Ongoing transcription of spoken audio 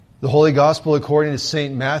The Holy Gospel according to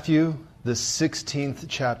St. Matthew, the 16th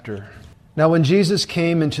chapter. Now when Jesus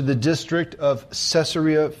came into the district of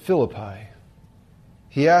Caesarea Philippi,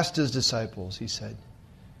 he asked his disciples, he said,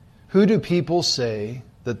 "Who do people say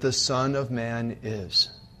that the Son of Man is?"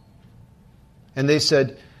 And they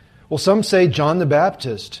said, "Well, some say John the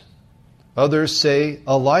Baptist, others say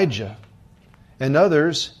Elijah, and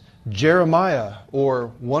others Jeremiah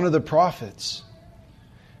or one of the prophets."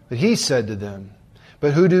 But he said to them,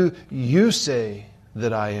 "But who do you say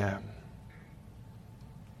that I am?"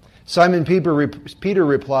 Simon Peter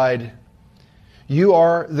replied, "You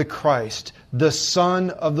are the Christ, the Son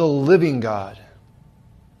of the living God."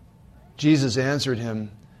 Jesus answered him,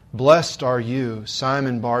 "Blessed are you,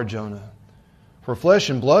 Simon Bar-Jonah, for flesh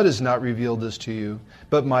and blood has not revealed this to you,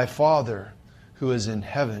 but my Father who is in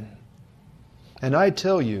heaven. And I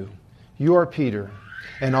tell you, you are Peter,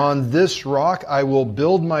 and on this rock I will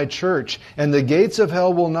build my church, and the gates of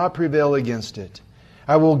hell will not prevail against it.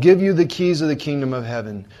 I will give you the keys of the kingdom of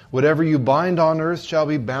heaven. Whatever you bind on earth shall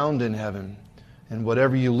be bound in heaven, and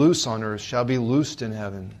whatever you loose on earth shall be loosed in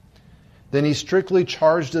heaven." Then he strictly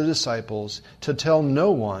charged the disciples to tell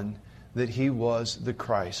no one that he was the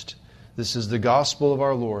Christ. This is the gospel of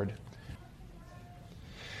our Lord.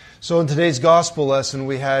 So in today's gospel lesson,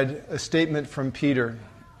 we had a statement from Peter.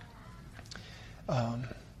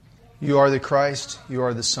 You are the Christ, you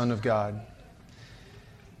are the Son of God.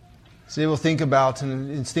 So we'll think about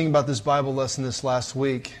this Bible lesson this last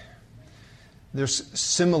week. There's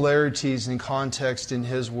similarities in context in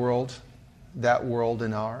his world, that world,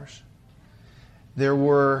 and ours. There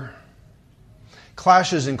were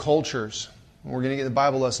clashes in cultures. We're going to get the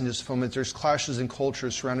Bible lesson in just a moment. There's clashes in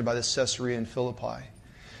cultures surrounded by the Caesarea and Philippi.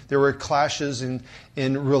 There were clashes in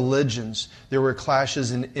religions. There were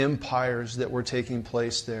clashes in empires that were taking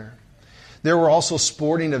place there. There were also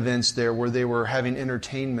sporting events there where they were having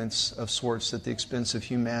entertainments of sorts at the expense of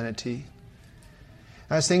humanity.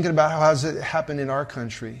 I was thinking about how has it happened in our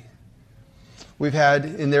country. We've had,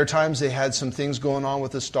 in their times, they had some things going on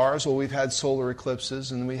with the stars. Well, we've had solar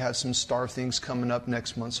eclipses, and we have some star things coming up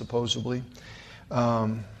next month, supposedly.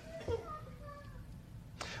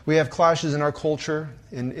 We have clashes in our culture.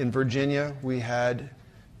 In Virginia, we had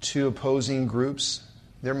two opposing groups.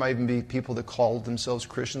 There might even be people that call themselves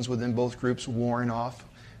Christians within both groups warring off.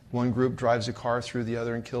 One group drives a car through the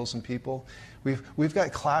other and kills some people. We've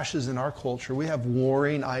got clashes in our culture. We have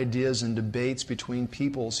warring ideas and debates between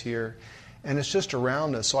peoples here. And it's just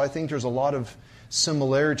around us. So I think there's a lot of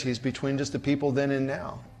similarities between just the people then and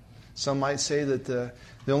now. Some might say that the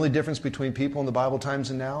only difference between people in the Bible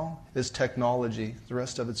times and now is technology. The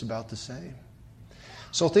rest of it's about the same.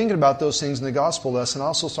 So thinking about those things in the gospel lesson, I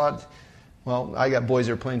also thought, well, I got boys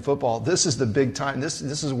that are playing football. This is the big time. This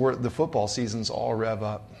is where the football seasons all rev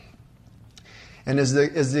up. And as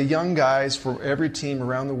the young guys for every team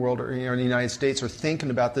around the world or in the United States are thinking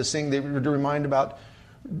about this thing, they were reminded about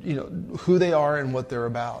who they are and what they're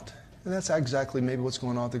about. And that's exactly maybe what's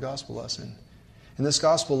going on with the gospel lesson. In this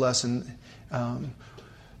gospel lesson,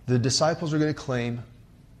 the disciples are going to claim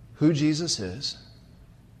who Jesus is,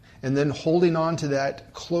 and then holding on to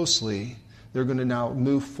that closely, they're going to now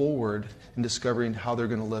move forward in discovering how they're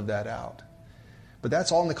going to live that out. But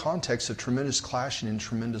that's all in the context of tremendous clashing and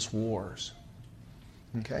tremendous wars.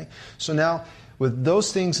 Okay? So now, with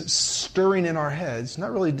those things stirring in our heads,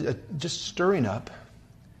 not really just stirring up,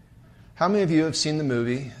 how many of you have seen the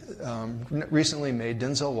movie recently made,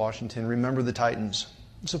 Denzel Washington, Remember the Titans?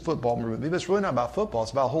 It's a football movie, but it's really not about football.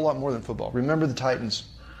 It's about a whole lot more than football. Remember the Titans.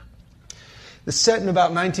 It's set in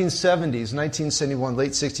about 1970s, 1971,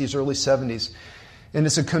 late 60s, early 70s. And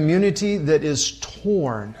it's a community that is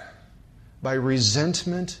torn by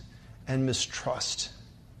resentment and mistrust.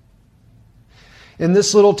 In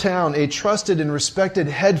this little town, a trusted and respected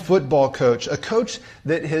head football coach, a coach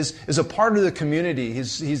that is a part of the community,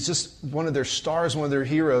 he's just one of their stars, one of their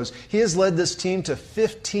heroes. He has led this team to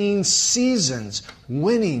 15 seasons,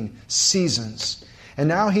 winning seasons. And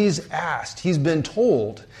now he's been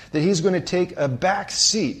told that he's going to take a back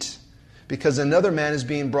seat because another man is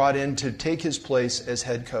being brought in to take his place as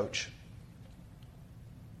head coach.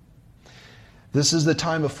 This is the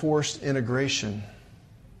time of forced integration.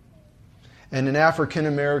 And an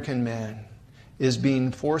African-American man is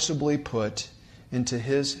being forcibly put into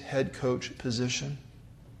his head coach position.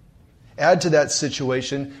 Add to that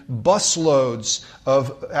situation, busloads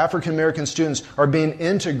of African-American students are being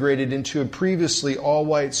integrated into a previously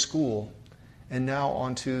all-white school and now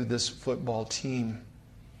onto this football team.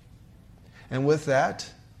 And with that,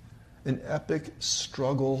 an epic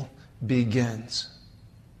struggle begins.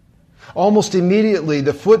 Almost immediately,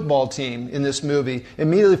 the football team in this movie,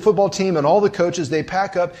 immediately the football team and all the coaches, they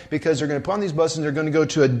pack up because they're going to put on these buses and they're going to go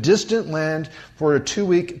to a distant land for a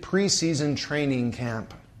 2-week preseason training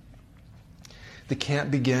camp. The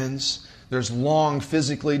camp begins. There's long,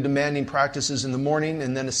 physically demanding practices in the morning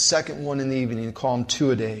and then a second one in the evening. They call them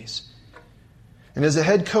 2-a-days. And as the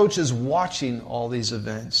head coach is watching all these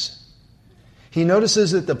events, he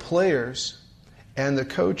notices that the players and the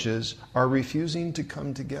coaches are refusing to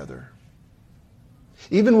come together.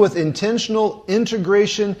 Even with intentional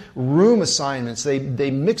integration room assignments, they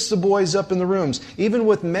mix the boys up in the rooms. Even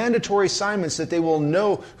with mandatory assignments that they will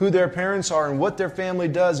know who their parents are and what their family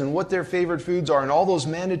does and what their favorite foods are and all those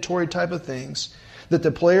mandatory type of things, that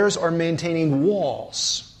the players are maintaining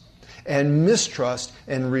walls and mistrust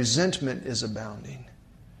and resentment is abounding.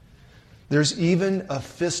 There's even a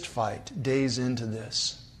fist fight days into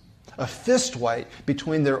this. A fist fight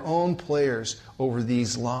between their own players over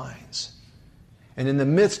these lines. And in the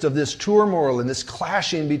midst of this turmoil and this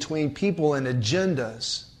clashing between people and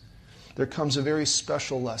agendas, there comes a very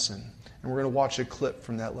special lesson. And we're going to watch a clip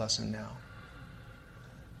from that lesson now.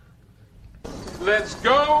 Let's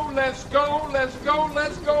go, let's go, let's go,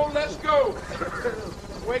 let's go, let's go.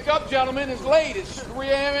 Wake up, gentlemen. It's late. It's 3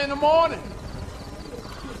 a.m. in the morning.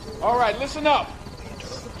 All right, listen up.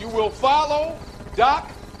 You will follow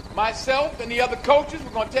Doc, myself, and the other coaches.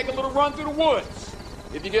 We're going to take a little run through the woods.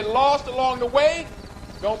 If you get lost along the way,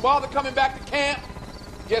 don't bother coming back to camp.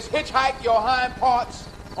 Just hitchhike your hind parts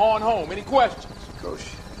on home. Any questions? Coach,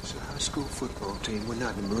 it's a high school football team. We're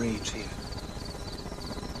not the Marines here.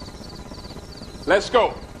 Let's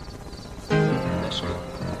go. Let's go.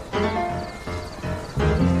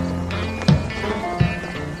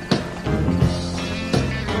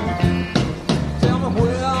 Tell me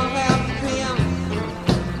where I have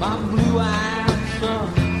been, my blue-eyed son.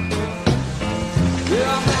 Where I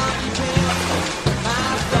have been, my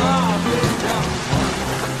stars will come.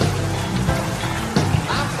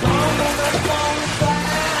 I've come on that long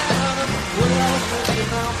side of the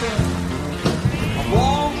mountain. I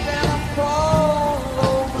walked and I crawled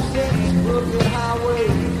over this crooked highway.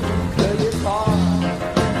 Tell you it's hard.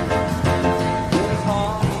 It's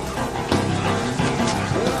hard.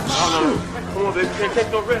 No. Come on, baby. Can't take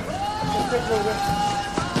no risk. Can't take no risk.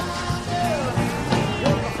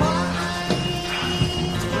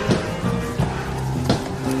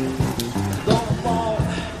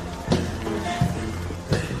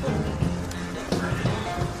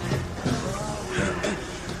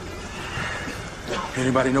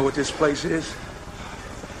 Anybody know what this place is?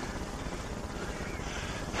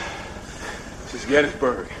 This is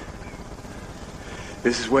Gettysburg.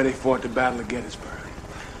 This is where they fought the Battle of Gettysburg.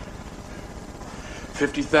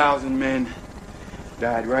 50,000 men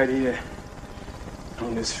died right here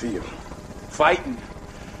on this field, fighting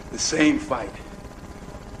the same fight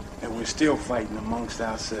that we're still fighting amongst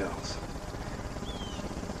ourselves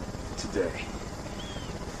today.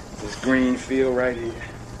 This green field right here,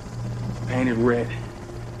 painted red,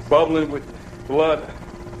 bubbling with blood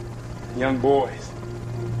of young boys,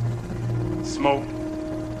 smoke,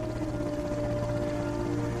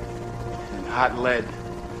 and hot lead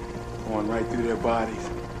going right through their bodies.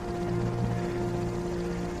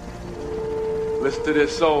 Listen to their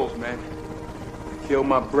souls, man. I killed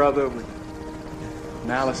my brother with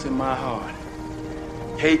malice in my heart,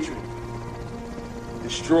 hatred,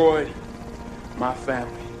 destroyed my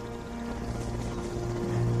family.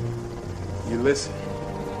 You listen.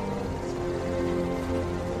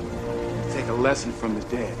 Take a lesson from the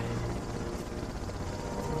dead.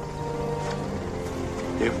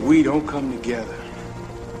 If we don't come together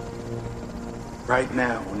right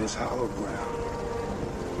now on this hollow ground,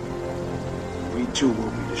 we too will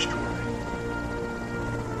be destroyed.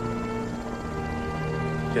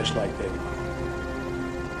 Just like they were.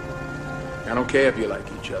 I don't care if you like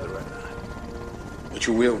each other or not, but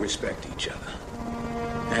you will respect each other.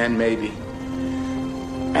 And maybe,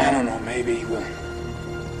 I don't know, maybe we'll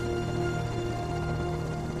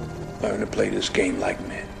learn to play this game like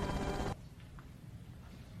men.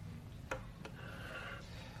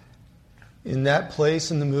 In that place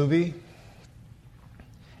in the movie,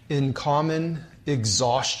 in common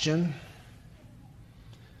exhaustion,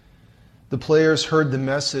 the players heard the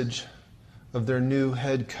message of their new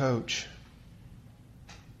head coach.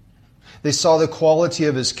 They saw the quality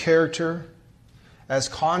of his character as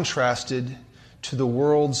contrasted to the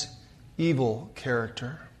world's evil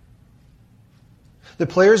character. The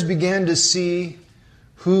players began to see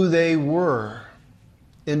who they were,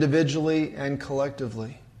 individually and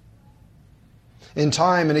collectively. In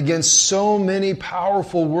time and against so many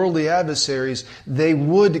powerful worldly adversaries, they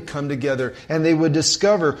would come together and they would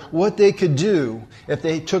discover what they could do if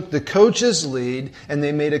they took the coach's lead and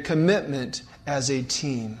they made a commitment as a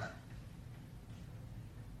team.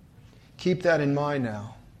 Keep that in mind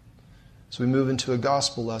now as we move into a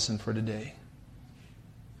gospel lesson for today.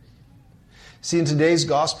 See, in today's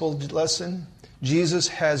gospel lesson, Jesus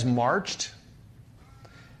has marched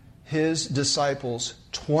His disciples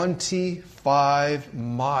 25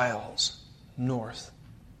 miles north.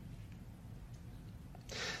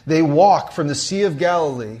 They walk from the Sea of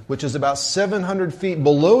Galilee, which is about 700 feet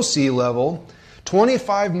below sea level,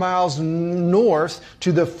 25 miles north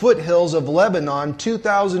to the foothills of Lebanon,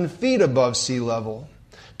 2,000 feet above sea level,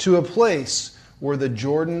 to a place where the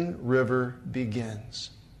Jordan River begins.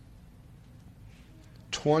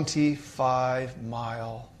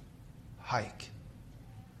 25-mile hike.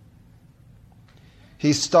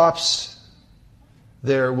 He stops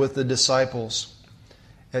there with the disciples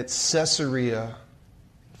at Caesarea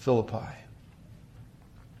Philippi.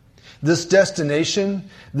 This destination,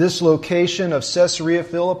 this location of Caesarea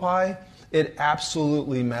Philippi, it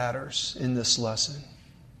absolutely matters in this lesson.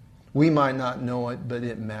 We might not know it, but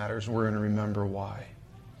it matters. We're going to remember why.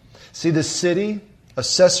 See, the city of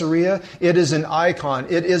Caesarea, it is an icon.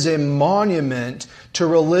 It is a monument to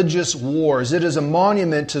religious wars. It is a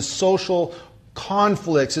monument to social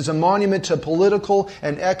conflicts. It's a monument to political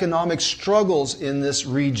and economic struggles in this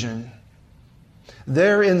region.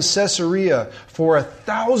 There in Caesarea, for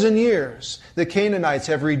 1,000 years, the Canaanites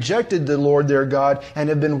have rejected the Lord their God and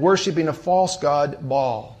have been worshiping a false god,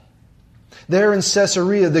 Baal. There in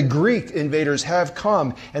Caesarea, the Greek invaders have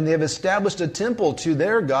come and they have established a temple to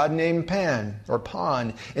their god named Pan.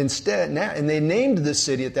 Instead, and they named this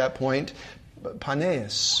city at that point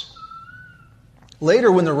Paneas.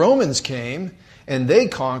 Later, when the Romans came and they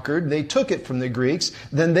conquered, they took it from the Greeks,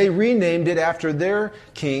 then they renamed it after their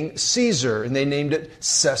king Caesar, and they named it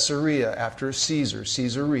Caesarea after Caesar,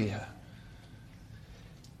 Caesarea.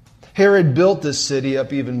 Herod built this city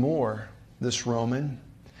up even more, this Roman,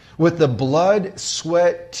 with the blood,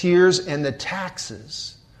 sweat, tears, and the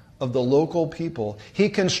taxes of the local people. He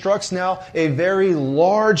constructs now a very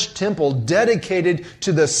large temple dedicated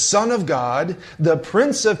to the Son of God, the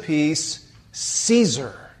Prince of Peace,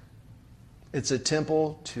 Caesar. It's a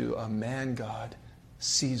temple to a man-god,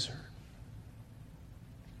 Caesar.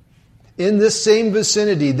 In this same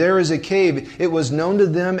vicinity, there is a cave. It was known to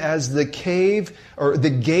them as the cave, or the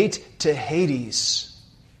gate to Hades.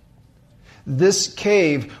 This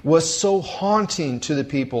cave was so haunting to the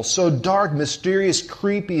people, so dark, mysterious,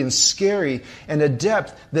 creepy, and scary, and a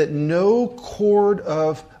depth that no cord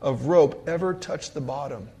of rope ever touched the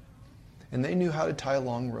bottom. And they knew how to tie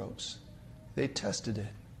long ropes. They tested it.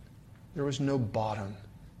 There was no bottom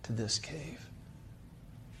to this cave.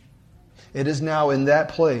 It is now in that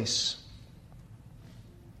place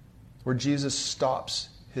where Jesus stops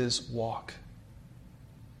His walk.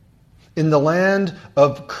 In the land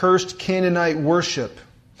of cursed Canaanite worship,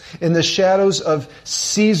 in the shadows of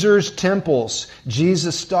Caesar's temples,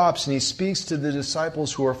 Jesus stops and He speaks to the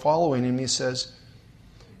disciples who are following Him. He says,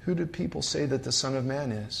 "Who do people say that the Son of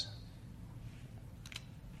Man is?"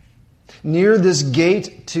 Near this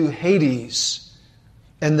gate to Hades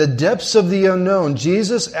and the depths of the unknown,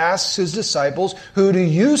 Jesus asks His disciples, "Who do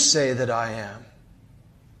you say that I am?"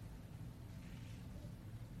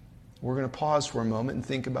 We're going to pause for a moment and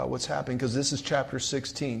think about what's happening, because this is chapter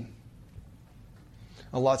 16.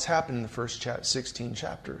 A lot's happened in the first 16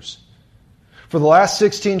 chapters. For the last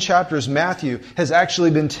 16 chapters, Matthew has actually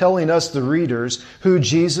been telling us, the readers, who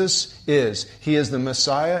Jesus is. He is the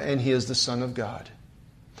Messiah and He is the Son of God.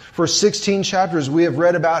 For 16 chapters, we have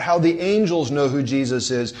read about how the angels know who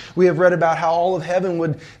Jesus is. We have read about how all of heaven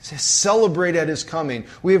would celebrate at His coming.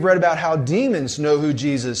 We have read about how demons know who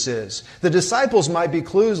Jesus is. The disciples might be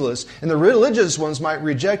clueless, and the religious ones might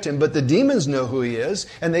reject Him, but the demons know who He is,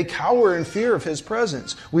 and they cower in fear of His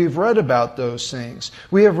presence. We've read about those things.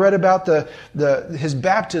 We have read about His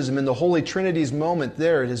baptism and the Holy Trinity's moment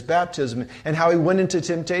there at His baptism, and how He went into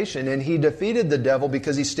temptation, and He defeated the devil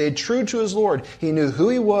because He stayed true to His Lord. He knew who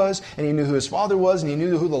He was, and He knew who His Father was, and He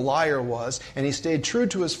knew who the liar was, and He stayed true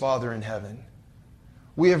to His Father in heaven.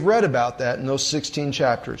 We have read about that in those 16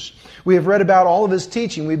 chapters. We have read about all of His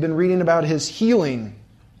teaching. We've been reading about His healing.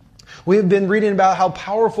 We have been reading about how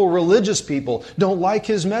powerful religious people don't like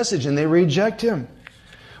His message and they reject Him.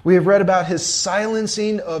 We have read about His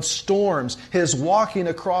silencing of storms, His walking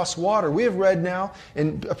across water. We have read now,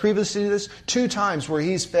 and previously to this, 2 times where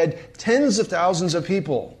He's fed tens of thousands of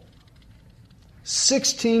people.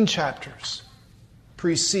 16 chapters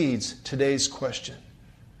precedes today's question.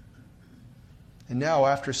 And now,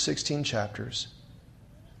 after 16 chapters,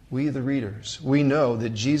 we, the readers, we know that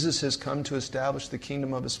Jesus has come to establish the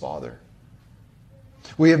kingdom of His Father.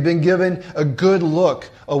 We have been given a good look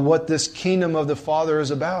of what this kingdom of the Father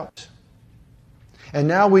is about. And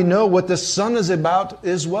now we know what the Son is about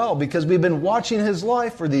as well, because we've been watching His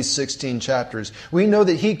life for these 16 chapters. We know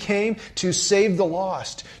that He came to save the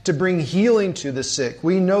lost, to bring healing to the sick.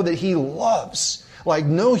 We know that He loves like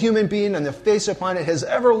no human being on the face of the planet has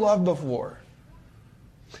ever loved before.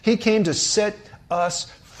 He came to set us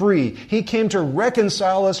free. He came to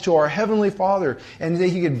reconcile us to our Heavenly Father, and that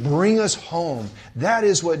He could bring us home. That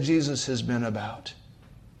is what Jesus has been about.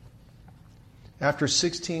 After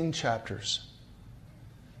 16 chapters,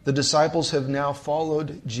 the disciples have now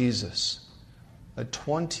followed Jesus a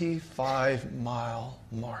 25-mile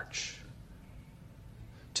march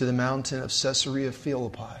to the mountain of Caesarea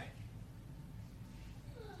Philippi,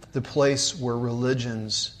 the place where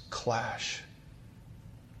religions clash,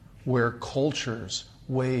 where cultures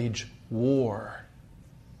wage war,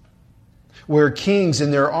 where kings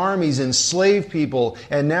and their armies enslave people,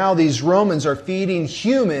 and now these Romans are feeding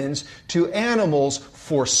humans to animals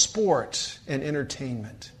for sport and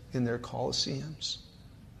entertainment in their colosseums.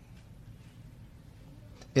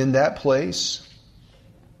 In that place,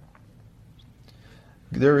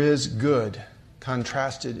 there is good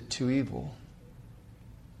contrasted to evil.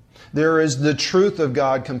 There is the truth of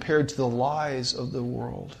God compared to the lies of the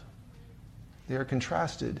world. They are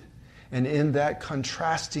contrasted. And in that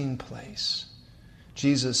contrasting place,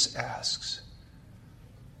 Jesus asks,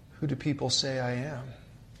 "Who do people say I am?"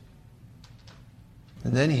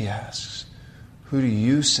 And then He asks, "Who do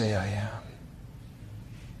you say I am?"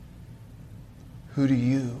 Who do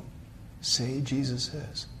you say Jesus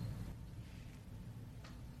is?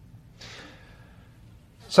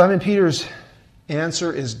 Simon Peter's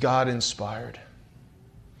answer is God-inspired.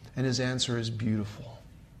 And his answer is beautiful.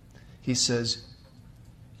 He says,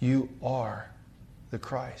 "You are the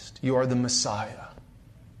Christ. You are the Messiah.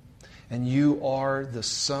 And you are the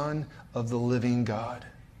Son of the living God."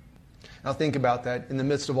 Now think about that. In the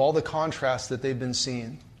midst of all the contrasts that they've been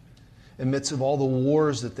seeing, in the midst of all the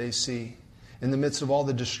wars that they see, in the midst of all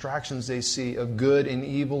the distractions they see of good and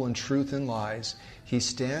evil and truth and lies, He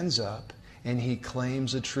stands up and He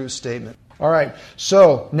claims a true statement. All right,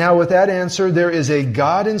 so now with that answer, there is a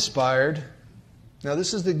God-inspired. Now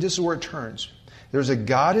this is where it turns. There's a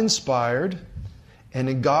God-inspired and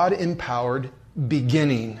a God-empowered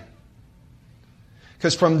beginning.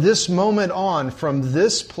 Because from this moment on, from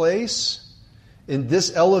this place, in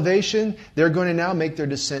this elevation, they're going to now make their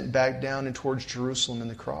descent back down and towards Jerusalem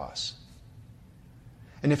and the cross.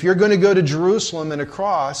 And if you're going to go to Jerusalem and a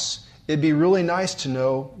cross, it'd be really nice to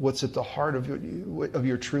know what's at the heart of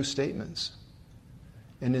your true statements.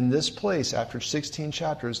 And in this place, after 16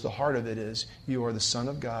 chapters, the heart of it is, you are the Son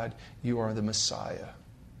of God, you are the Messiah.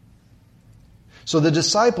 So the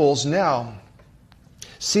disciples now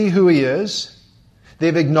see who He is.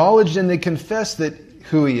 They've acknowledged and they confess that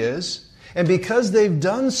who He is. And because they've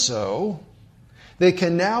done so, they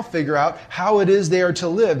can now figure out how it is they are to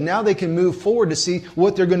live. Now they can move forward to see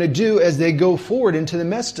what they're going to do as they go forward into the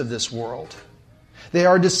midst of this world. They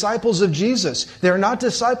are disciples of Jesus. They're not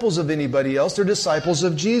disciples of anybody else. They're disciples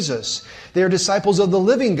of Jesus. They are disciples of the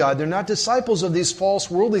living God. They're not disciples of these false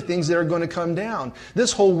worldly things that are going to come down.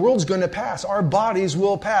 This whole world's going to pass. Our bodies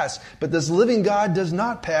will pass. But this living God does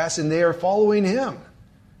not pass, and they are following Him.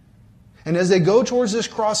 And as they go towards this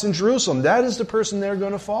cross in Jerusalem, that is the person they're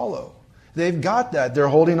going to follow. They've got that. They're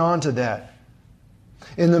holding on to that.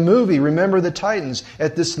 In the movie, Remember the Titans,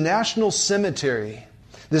 at this national cemetery,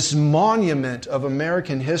 this monument of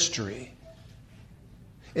American history,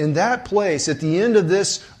 in that place, at the end of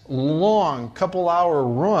this long couple-hour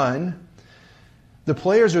run, the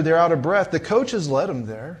players are there out of breath. The coach has led them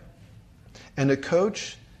there. And the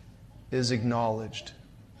coach is acknowledged.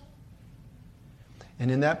 And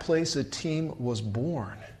in that place, a team was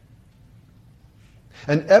born.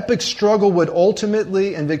 An epic struggle would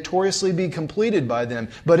ultimately and victoriously be completed by them.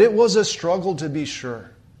 But it was a struggle, to be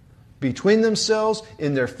sure, between themselves,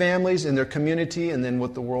 in their families, in their community, and then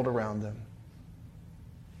with the world around them.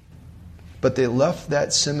 But they left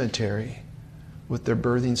that cemetery with their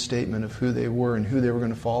birthing statement of who they were and who they were going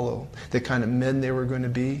to follow, the kind of men they were going to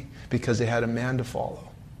be, because they had a man to follow.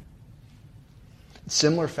 In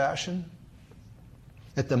similar fashion,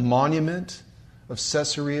 at the monument of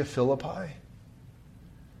Caesarea Philippi,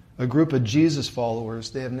 a group of Jesus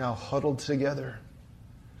followers, they have now huddled together.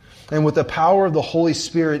 And with the power of the Holy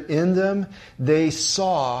Spirit in them, they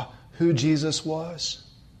saw who Jesus was.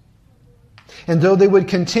 And though they would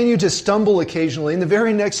continue to stumble occasionally, in the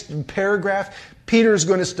very next paragraph, Peter's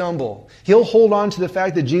going to stumble. He'll hold on to the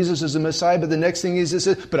fact that Jesus is the Messiah, but the next thing he says,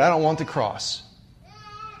 but I don't want the cross.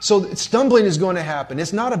 So stumbling is going to happen.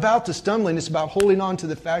 It's not about the stumbling, it's about holding on to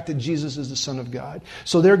the fact that Jesus is the Son of God.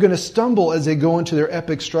 So they're going to stumble as they go into their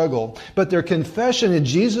epic struggle. But their confession in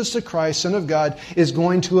Jesus the Christ, Son of God, is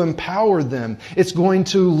going to empower them. It's going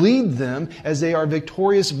to lead them as they are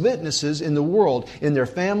victorious witnesses in the world, in their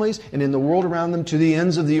families, and in the world around them to the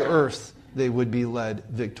ends of the earth. They would be led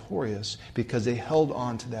victorious because they held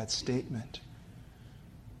on to that statement.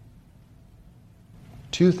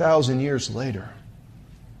 2,000 years later,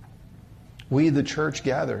 we, the church,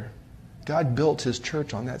 gather. God built His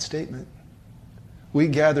church on that statement. We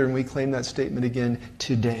gather and we claim that statement again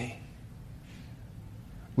today.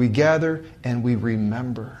 We gather and we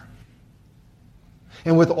remember.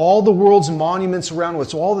 And with all the world's monuments around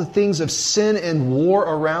us, all the things of sin and war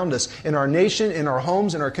around us, in our nation, in our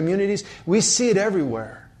homes, in our communities, we see it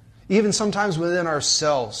everywhere. Even sometimes within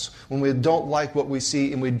ourselves, when we don't like what we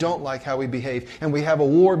see and we don't like how we behave. And we have a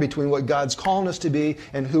war between what God's calling us to be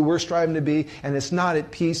and who we're striving to be. And it's not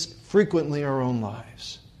at peace frequently in our own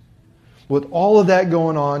lives. With all of that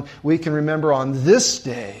going on, we can remember on this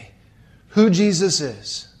day who Jesus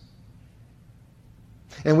is.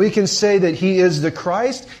 And we can say that He is the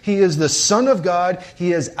Christ, He is the Son of God,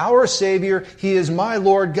 He is our Savior, He is my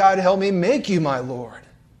Lord. God, help me make You my Lord.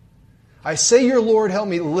 I say Your Lord, help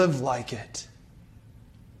me live like it.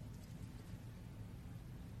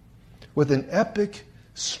 With an epic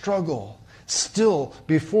struggle still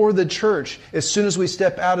before the church, as soon as we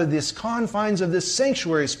step out of these confines of this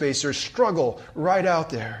sanctuary space, there's struggle right out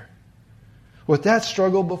there. With that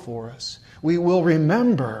struggle before us, we will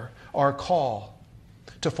remember our call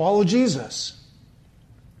to follow Jesus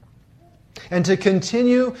and to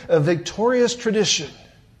continue a victorious tradition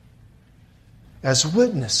as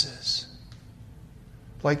witnesses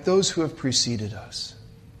like those who have preceded us.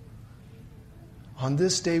 On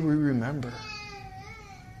this day we remember.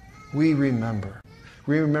 We remember.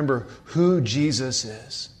 We remember who Jesus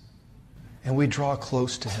is. And we draw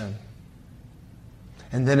close to Him.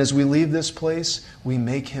 And then as we leave this place, we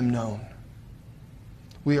make Him known.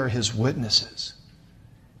 We are His witnesses.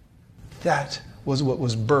 That was what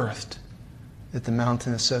was birthed at the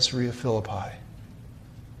mountain of Caesarea Philippi.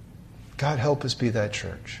 God help us be that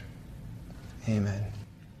church. Amen.